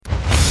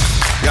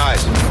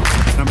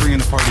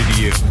party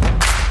to you?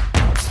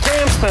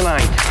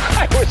 Samsonite.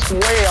 I was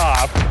way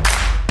off.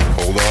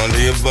 Hold on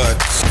to your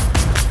butts.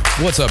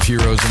 What's up,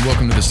 heroes, and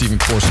welcome to the Stephen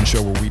Corson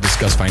Show, where we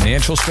discuss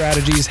financial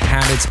strategies,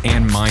 habits,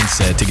 and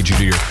mindset to get you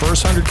to your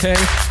first 100K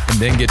and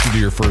then get you to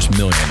your first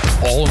million,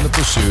 all in the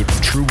pursuit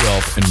of true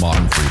wealth and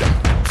modern freedom.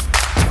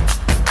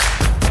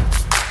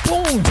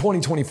 Boom!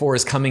 2024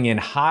 is coming in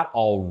hot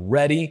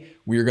already.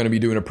 We are going to be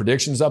doing a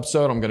predictions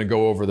episode. I'm going to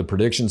go over the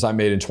predictions I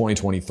made in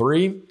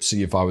 2023,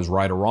 see if I was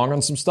right or wrong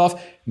on some stuff.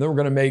 And then we're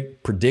going to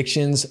make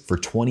predictions for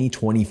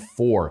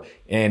 2024.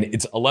 And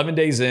it's 11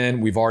 days in.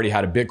 We've already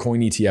had a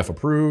Bitcoin ETF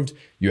approved.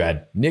 You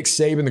had Nick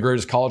Saban, the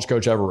greatest college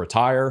coach ever,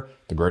 retire.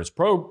 The greatest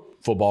pro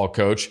football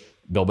coach,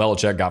 Bill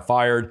Belichick, got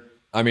fired.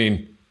 I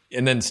mean,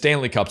 and then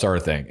Stanley Cups are a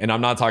thing. And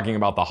I'm not talking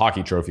about the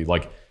hockey trophy,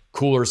 like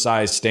cooler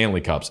sized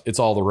Stanley Cups. It's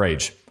all the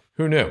rage.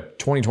 Who knew?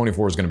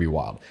 2024 is going to be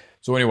wild.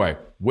 So anyway,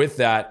 with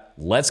that,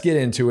 let's get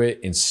into it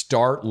and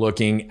start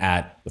looking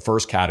at the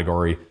first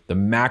category, the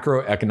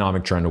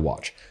macroeconomic trend to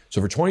watch.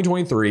 So for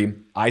 2023,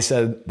 I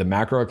said the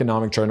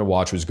macroeconomic trend to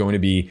watch was going to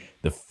be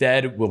the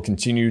Fed will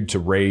continue to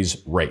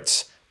raise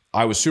rates.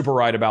 I was super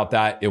right about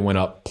that. It went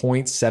up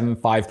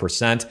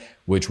 0.75%,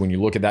 which when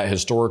you look at that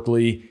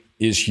historically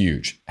is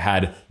huge.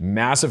 Had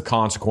massive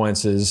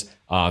consequences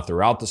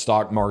throughout the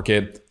stock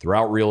market,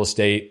 throughout real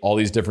estate, all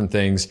these different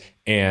things.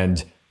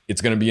 And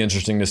it's going to be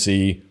interesting to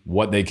see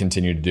what they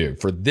continue to do.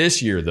 For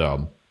this year,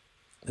 though,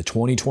 the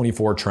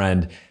 2024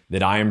 trend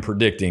that I am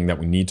predicting that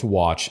we need to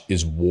watch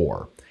is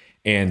war.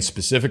 And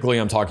specifically,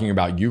 I'm talking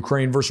about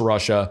Ukraine versus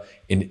Russia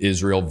and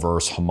Israel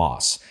versus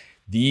Hamas.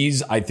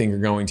 These, I think, are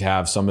going to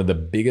have some of the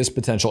biggest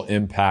potential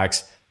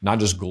impacts, not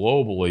just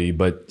globally,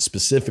 but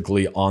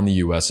specifically on the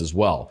U.S. as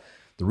well.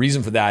 The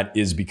reason for that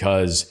is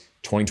because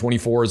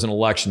 2024 is an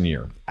election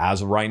year.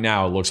 As of right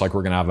now, it looks like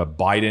we're going to have a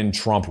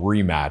Biden-Trump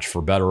rematch,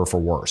 for better or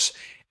for worse.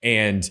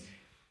 And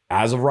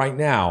as of right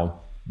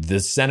now,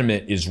 the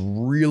sentiment is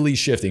really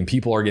shifting.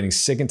 People are getting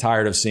sick and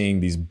tired of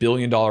seeing these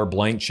billion-dollar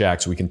blank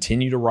checks we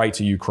continue to write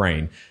to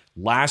Ukraine.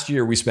 Last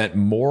year, we spent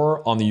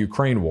more on the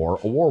Ukraine war,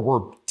 a war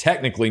we're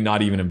technically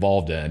not even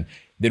involved in,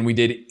 than we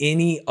did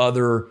any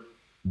other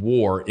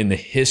war in the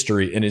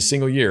history, in a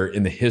single year,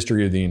 in the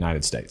history of the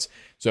United States.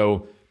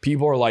 So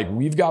people are like,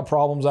 we've got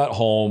problems at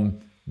home.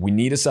 We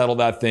need to settle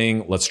that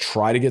thing. Let's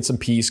try to get some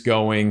peace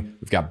going.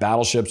 We've got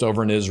battleships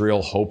over in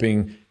Israel,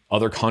 hoping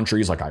other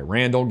countries like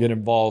Iran don't get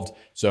involved.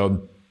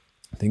 So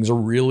things are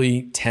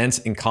really tense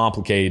and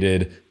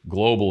complicated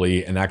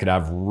globally, and that could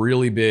have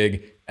really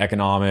big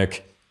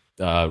economic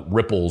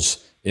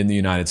ripples in the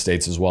United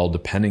States as well,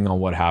 depending on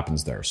what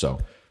happens there. So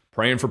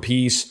praying for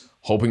peace,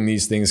 hoping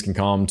these things can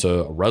come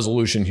to a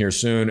resolution here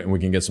soon, and we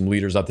can get some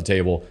leaders at the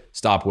table,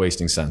 stop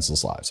wasting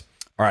senseless lives.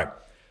 All right,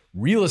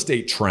 real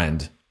estate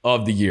trend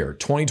of the year,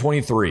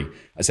 2023.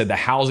 I said the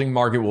housing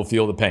market will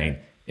feel the pain,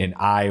 and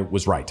I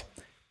was right.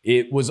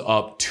 It was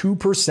up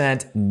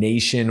 2%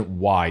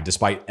 nationwide,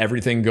 despite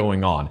everything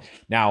going on.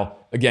 Now,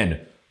 again,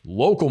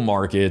 local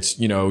markets,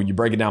 you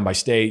break it down by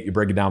state, you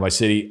break it down by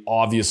city.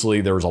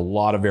 Obviously, there was a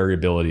lot of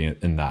variability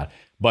in that.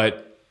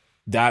 But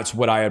that's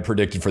what I had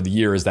predicted for the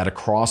year, is that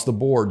across the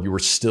board, you were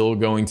still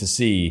going to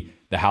see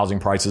the housing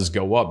prices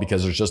go up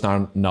because there's just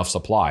not enough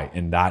supply.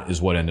 And that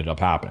is what ended up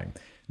happening.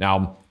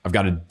 Now, I've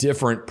got a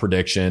different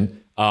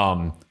prediction.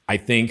 I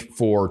think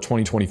for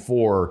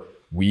 2024,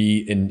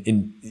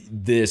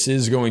 this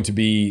is going to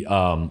be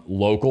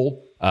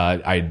local.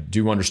 I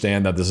do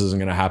understand that this isn't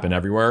going to happen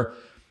everywhere,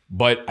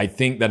 but I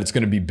think that it's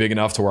going to be big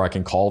enough to where I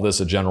can call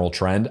this a general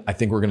trend. I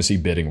think we're going to see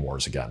bidding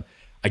wars again.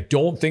 I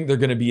don't think they're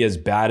going to be as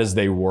bad as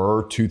they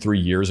were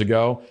 2-3 years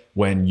ago,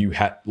 when you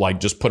had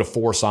just put a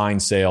 4-sign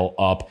sale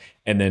up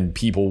and then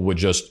people would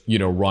just,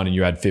 run and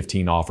you had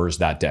 15 offers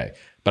that day.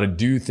 But I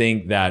do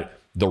think that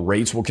the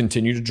rates will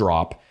continue to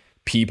drop.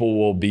 People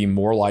will be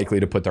more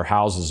likely to put their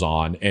houses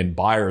on, and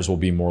buyers will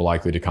be more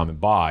likely to come and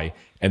buy.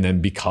 And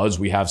then because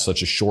we have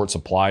such a short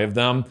supply of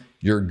them,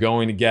 you're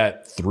going to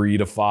get 3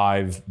 to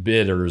 5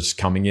 bidders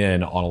coming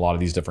in on a lot of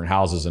these different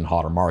houses in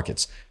hotter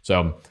markets.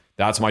 So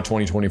that's my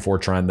 2024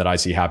 trend that I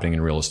see happening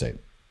in real estate.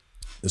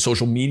 The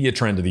social media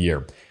trend of the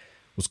year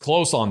was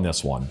close on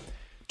this one.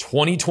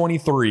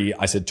 2023,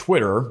 I said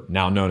Twitter,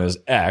 now known as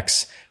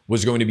X,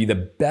 was going to be the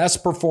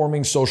best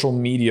performing social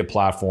media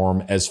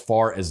platform as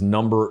far as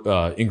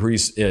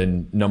increase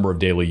in number of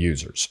daily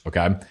users.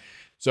 Okay.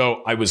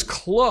 So I was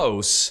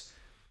close,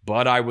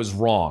 but I was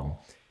wrong.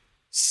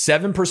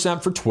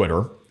 7% for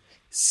Twitter,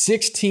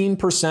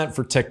 16%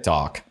 for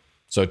TikTok.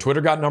 So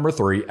Twitter got number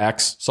 3.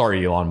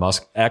 Elon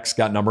Musk. X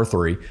got number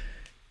 3.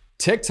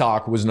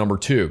 TikTok was number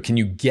 2. Can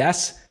you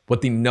guess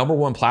what the number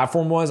 1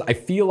 platform was? I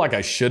feel like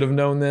I should have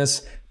known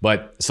this,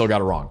 but still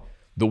got it wrong.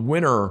 The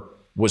winner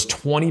was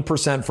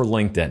 20% for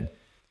LinkedIn.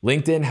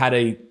 LinkedIn had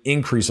an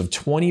increase of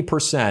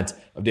 20%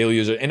 of daily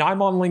users. And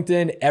I'm on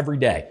LinkedIn every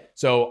day.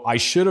 So I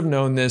should have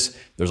known this.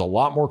 There's a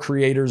lot more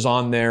creators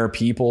on there.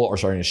 People are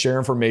starting to share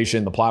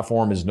information. The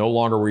platform is no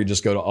longer where you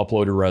just go to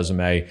upload your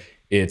resume.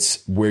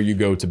 It's where you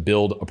go to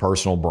build a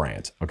personal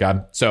brand. Okay.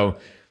 So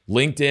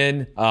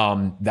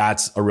LinkedIn,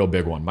 that's a real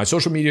big one. My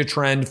social media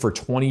trend for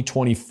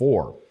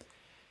 2024.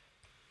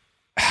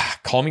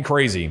 Call me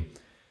crazy.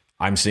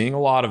 I'm seeing a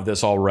lot of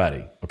this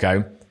already,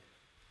 okay?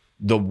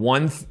 The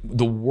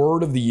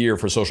word of the year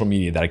for social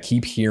media that I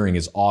keep hearing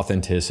is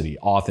authenticity.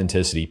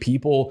 Authenticity.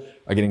 People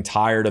are getting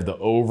tired of the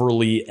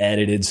overly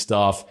edited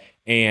stuff,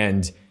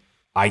 and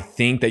I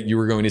think that you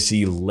are going to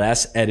see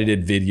less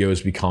edited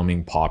videos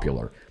becoming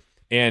popular.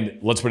 And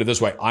let's put it this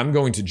way, I'm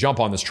going to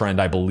jump on this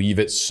trend. I believe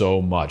it so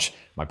much.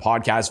 My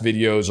podcast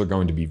videos are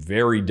going to be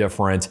very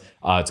different.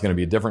 It's going to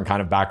be a different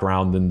kind of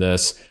background than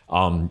this.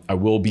 I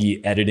will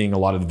be editing a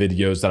lot of the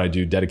videos that I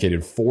do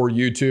dedicated for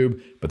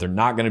YouTube, but they're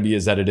not going to be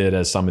as edited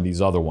as some of these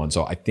other ones.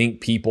 So I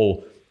think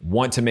people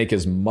want to make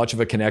as much of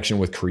a connection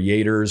with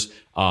creators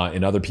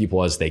and other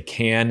people as they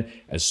can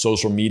as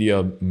social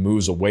media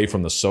moves away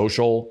from the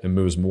social and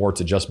moves more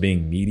to just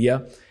being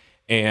media.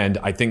 And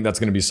I think that's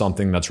going to be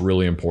something that's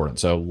really important.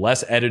 So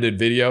less edited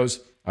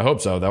videos. I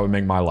hope so. That would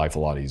make my life a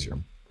lot easier.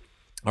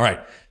 All right.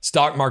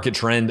 Stock market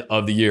trend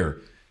of the year,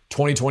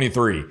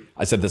 2023.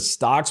 I said the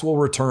stocks will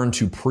return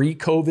to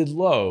pre-COVID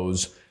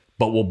lows,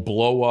 but will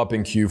blow up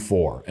in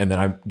Q4. And then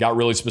I got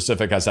really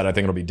specific. I said, I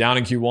think it'll be down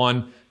in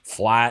Q1,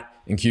 flat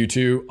in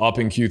Q2, up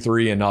in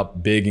Q3, and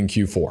up big in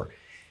Q4.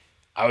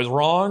 I was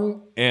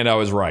wrong and I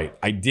was right.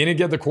 I didn't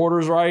get the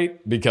quarters right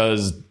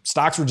because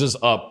stocks were just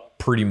up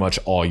pretty much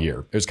all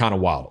year. It was kind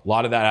of wild. A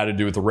lot of that had to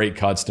do with the rate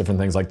cuts,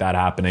 different things like that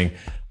happening.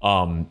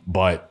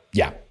 But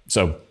yeah,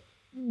 so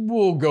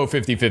we'll go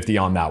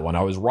 50-50 on that one.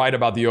 I was right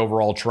about the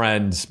overall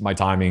trend. My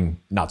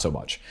timing, not so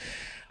much.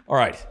 All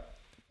right.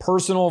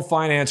 Personal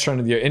finance trend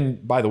of the year.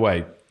 And by the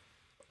way,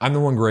 I'm the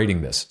one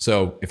grading this.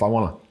 So if I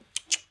want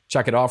to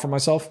check it off for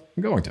myself,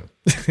 I'm going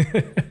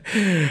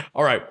to.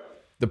 All right.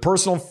 The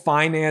personal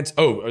finance.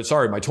 My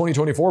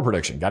 2024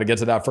 prediction. Got to get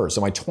to that first.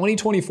 So my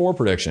 2024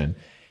 prediction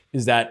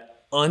is that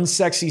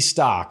unsexy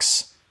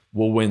stocks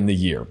will win the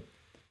year.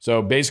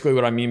 So basically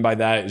what I mean by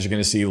that is you're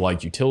going to see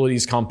like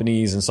utilities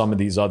companies and some of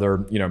these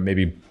other,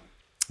 maybe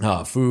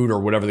food or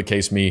whatever the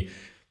case may be,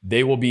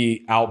 they will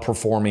be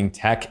outperforming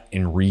tech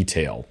and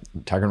retail.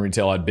 Tech and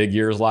retail had big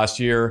years last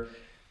year.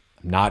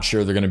 I'm not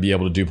sure they're going to be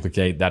able to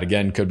duplicate that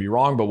again. Could be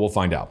wrong, but we'll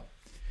find out.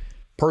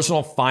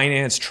 Personal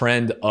finance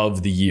trend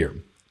of the year.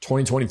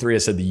 2023, I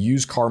said the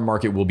used car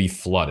market will be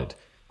flooded.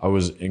 I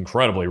was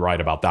incredibly right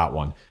about that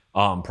one.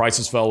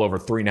 Prices fell over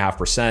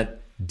 3.5%.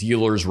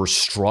 Dealers were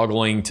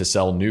struggling to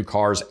sell new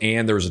cars,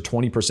 and there was a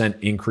 20%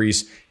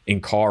 increase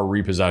in car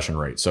repossession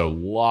rate. So a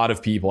lot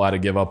of people had to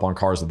give up on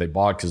cars that they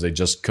bought because they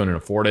just couldn't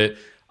afford it,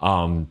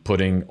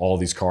 putting all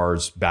these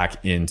cars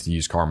back into the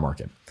used car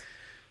market.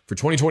 For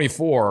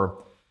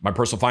 2024, my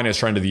personal finance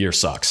trend of the year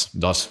sucks.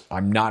 Thus,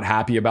 I'm not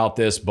happy about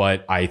this,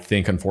 but I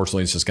think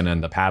unfortunately it's just going to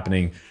end up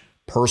happening.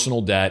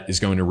 Personal debt is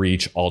going to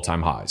reach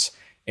all-time highs.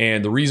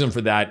 And the reason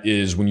for that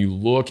is when you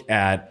look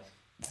at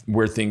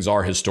where things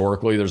are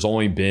historically, there's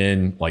only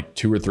been like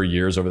 2 or 3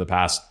 years over the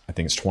past, I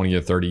think it's 20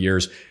 or 30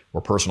 years,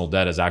 where personal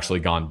debt has actually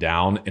gone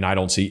down. And I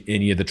don't see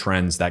any of the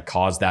trends that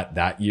caused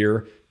that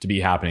year to be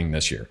happening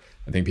this year.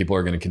 I think people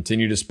are going to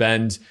continue to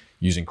spend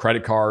using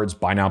credit cards,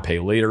 buy now, pay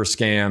later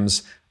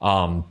scams,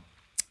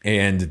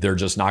 and they're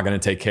just not going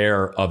to take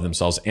care of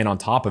themselves. And on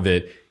top of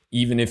it,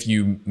 even if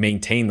you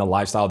maintain the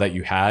lifestyle that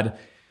you had,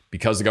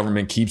 because the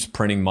government keeps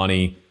printing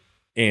money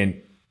and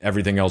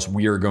everything else,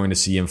 we are going to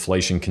see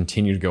inflation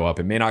continue to go up.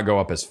 It may not go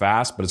up as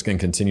fast, but it's going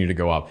to continue to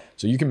go up.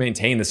 So you can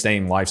maintain the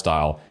same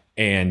lifestyle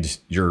and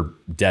your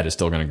debt is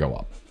still going to go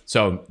up.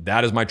 So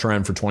that is my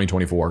trend for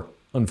 2024,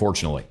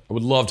 unfortunately. I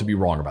would love to be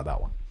wrong about that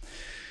one.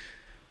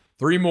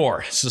 3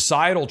 more.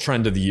 Societal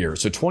trend of the year.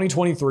 So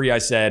 2023, I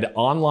said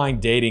online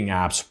dating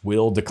apps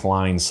will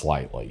decline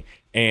slightly.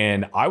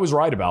 And I was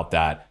right about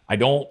that. I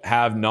don't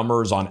have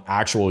numbers on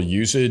actual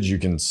usage. You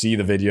can see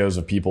the videos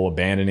of people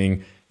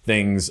abandoning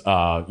things,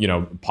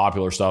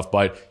 popular stuff.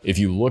 But if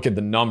you look at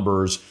the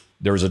numbers,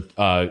 there was in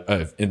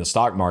the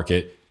stock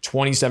market,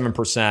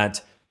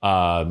 27%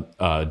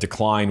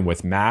 decline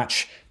with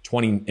Match,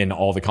 20 in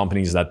all the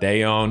companies that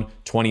they own,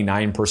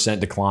 29%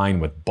 decline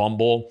with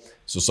Bumble.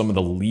 So some of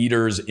the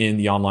leaders in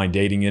the online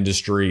dating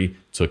industry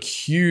took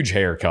huge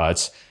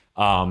haircuts,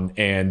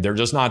 and they're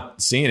just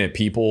not seeing it.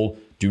 People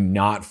do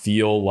not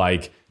feel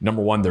like, number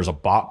one, there's a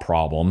bot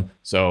problem.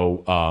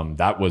 So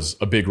that was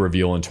a big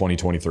reveal in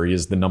 2023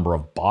 is the number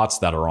of bots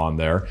that are on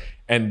there.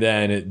 And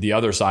then the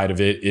other side of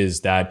it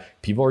is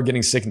that people are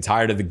getting sick and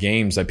tired of the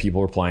games that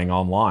people are playing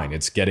online.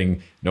 It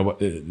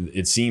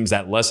seems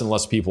that less and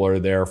less people are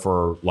there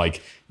for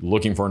like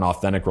looking for an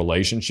authentic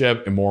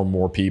relationship, and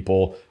more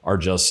people are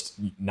just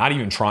not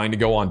even trying to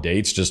go on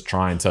dates, just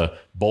trying to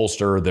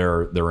bolster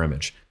their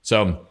image.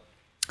 So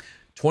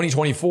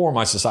 2024,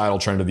 my societal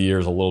trend of the year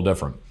is a little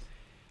different.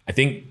 I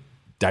think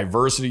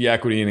diversity,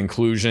 equity, and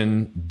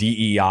inclusion,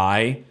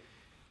 DEI,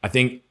 I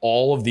think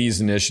all of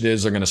these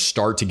initiatives are going to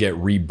start to get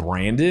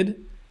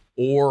rebranded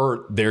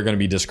or they're going to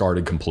be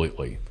discarded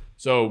completely.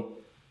 So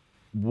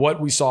what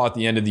we saw at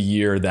the end of the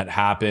year that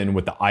happened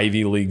with the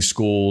Ivy League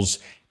schools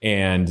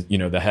and,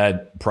 the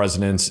head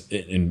presidents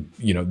and,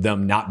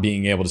 them not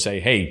being able to say,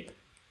 hey,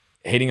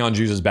 hating on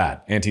Jews is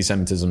bad.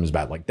 Anti-Semitism is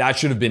bad. Like that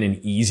should have been an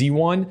easy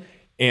one,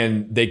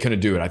 and they couldn't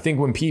do it. I think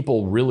when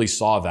people really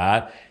saw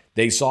that,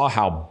 they saw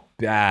how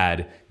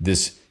bad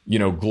this,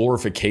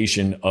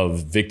 glorification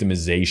of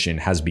victimization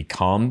has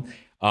become.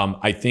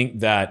 I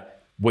think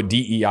that what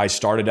DEI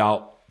started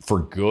out for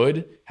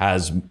good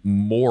has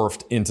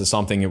morphed into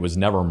something it was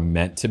never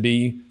meant to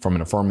be from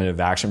an affirmative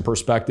action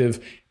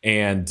perspective.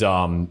 And,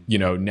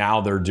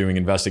 now they're doing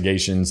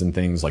investigations and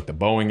things like the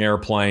Boeing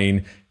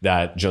airplane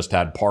that just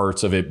had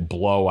parts of it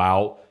blow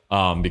out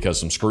because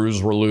some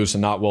screws were loose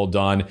and not well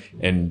done.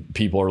 And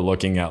people are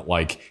looking at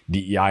like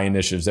DEI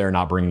initiatives there,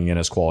 not bringing in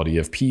as quality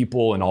of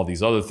people and all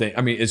these other things.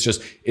 I mean,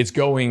 it's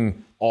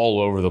going all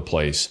over the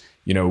place.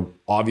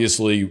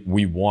 Obviously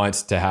we want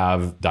to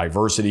have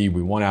diversity,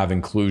 we want to have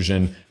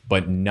inclusion,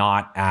 but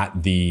not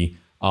at the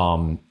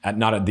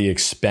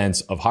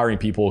expense of hiring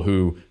people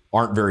who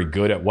aren't very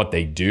good at what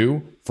they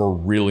do for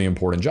really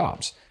important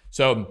jobs.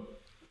 So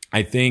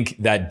I think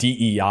that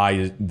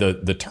DEI,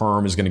 the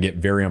term, is going to get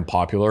very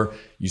unpopular.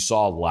 You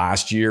saw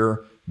last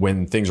year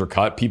when things were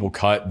cut, people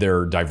cut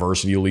their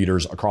diversity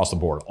leaders across the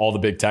board. All the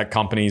big tech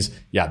companies,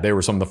 they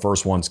were some of the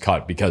first ones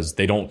cut because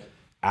they don't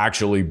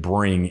actually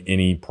bring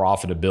any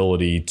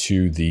profitability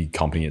to the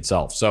company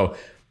itself. So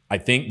I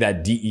think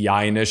that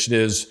DEI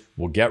initiatives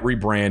will get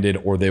rebranded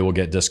or they will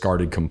get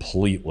discarded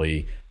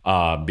completely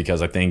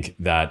because I think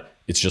that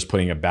it's just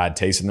putting a bad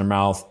taste in their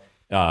mouth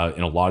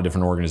in a lot of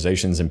different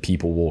organizations, and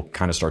people will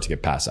kind of start to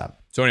get past that.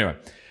 So anyway,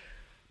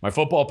 my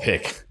football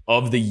pick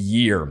of the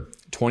year,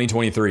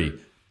 2023,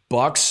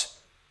 Bucs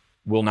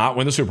will not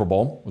win the Super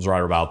Bowl. Was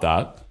right about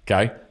that.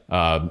 Okay.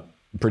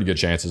 Pretty good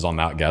chances on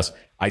that guess.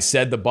 I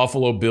said the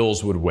Buffalo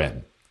Bills would win.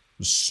 It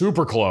was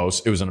super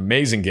close. It was an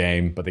amazing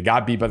game, but they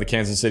got beat by the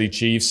Kansas City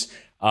Chiefs,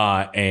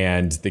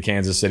 and the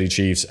Kansas City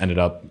Chiefs ended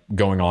up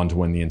going on to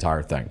win the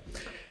entire thing.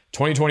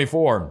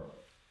 2024,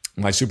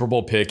 my Super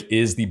Bowl pick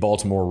is the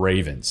Baltimore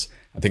Ravens.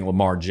 I think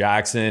Lamar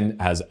Jackson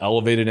has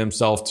elevated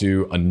himself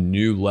to a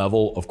new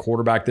level of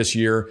quarterback this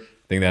year.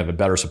 I think they have a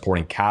better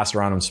supporting cast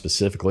around him,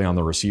 specifically on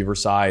the receiver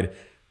side.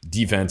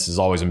 Defense is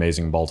always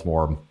amazing in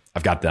Baltimore.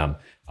 I've got them.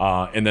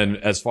 And then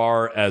as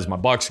far as my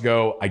Bucs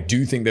go, I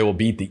do think they will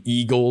beat the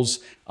Eagles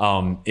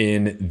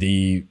in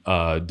the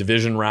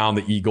division round.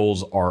 The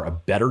Eagles are a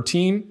better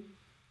team,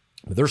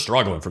 but they're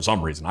struggling for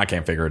some reason. I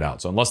can't figure it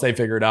out. So unless they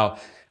figure it out,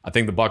 I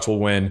think the Bucs will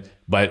win.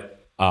 But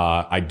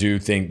I do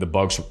think the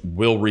Bucs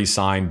will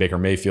re-sign Baker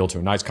Mayfield to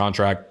a nice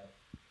contract.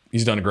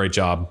 He's done a great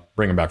job.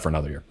 Bring him back for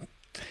another year.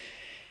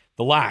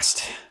 The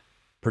last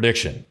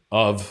prediction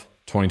of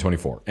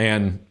 2024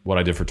 and what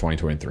I did for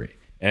 2023.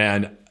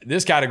 And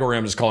this category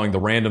I'm just calling the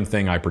random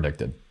thing I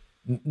predicted.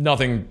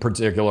 Nothing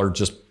particular,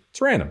 just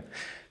it's random.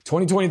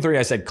 2023,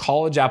 I said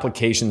college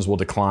applications will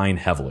decline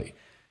heavily.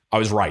 I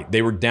was right.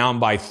 They were down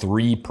by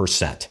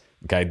 3%.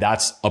 Okay,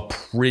 that's a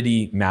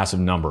pretty massive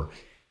number.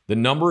 The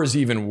number is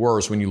even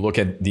worse when you look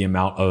at the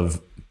amount of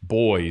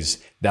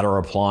boys that are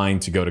applying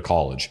to go to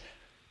college.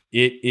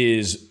 It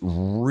is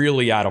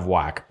really out of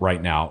whack right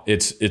now.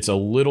 It's a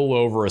little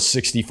over a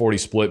 60-40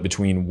 split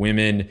between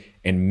women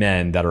and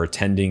men that are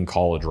attending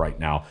college right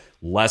now.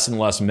 Less and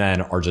less men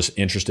are just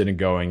interested in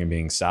going and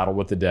being saddled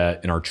with the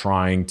debt and are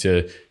trying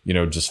to,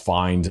 just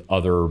find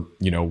other,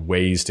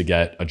 ways to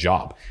get a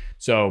job.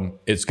 So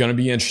it's going to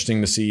be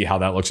interesting to see how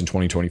that looks in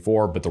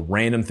 2024. But the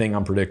random thing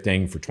I'm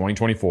predicting for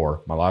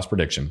 2024, my last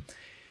prediction,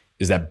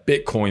 is that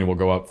Bitcoin will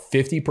go up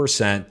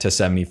 50% to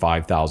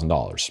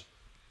 $75,000.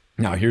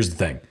 Now, here's the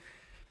thing.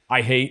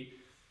 I hate,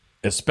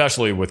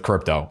 especially with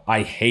crypto,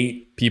 I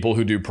hate people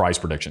who do price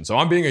predictions. So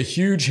I'm being a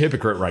huge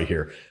hypocrite right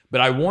here.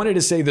 But I wanted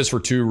to say this for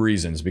two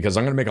reasons, because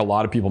I'm going to make a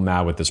lot of people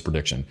mad with this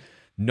prediction.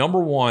 Number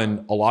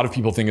one, a lot of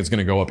people think it's going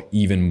to go up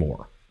even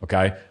more.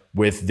 Okay.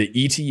 With the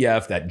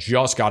ETF that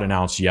just got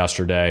announced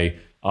yesterday,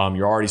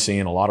 you're already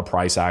seeing a lot of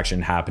price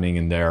action happening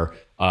in there.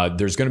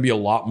 There's going to be a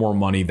lot more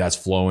money that's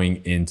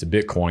flowing into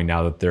Bitcoin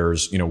now that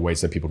there's,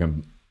 ways that people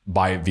can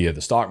buy it via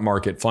the stock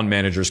market. Fund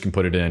managers can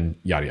put it in,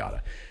 yada,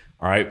 yada.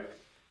 All right.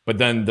 But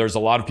then there's a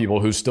lot of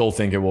people who still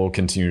think it will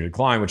continue to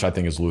decline, which I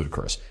think is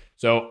ludicrous.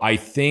 So I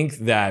think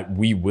that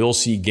we will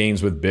see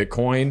gains with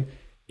Bitcoin.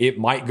 It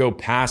might go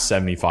past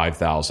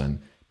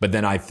 75,000, but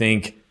then I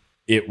think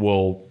it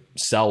will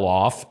sell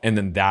off. And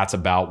then that's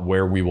about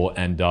where we will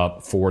end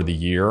up for the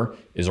year,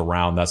 is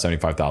around that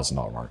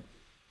 $75,000 mark.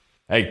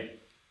 Hey,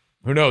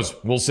 who knows?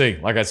 We'll see.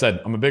 Like I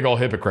said, I'm a big old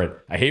hypocrite.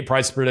 I hate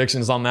price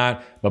predictions on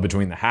that, but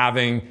between the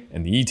halving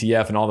and the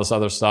ETF and all this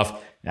other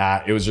stuff,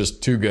 it was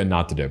just too good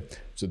not to do.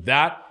 So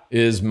that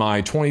is my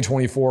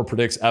 2024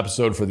 Predicts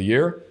episode for the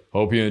year.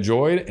 Hope you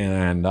enjoyed,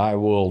 and I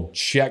will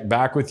check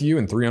back with you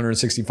in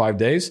 365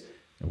 days,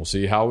 and we'll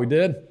see how we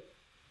did.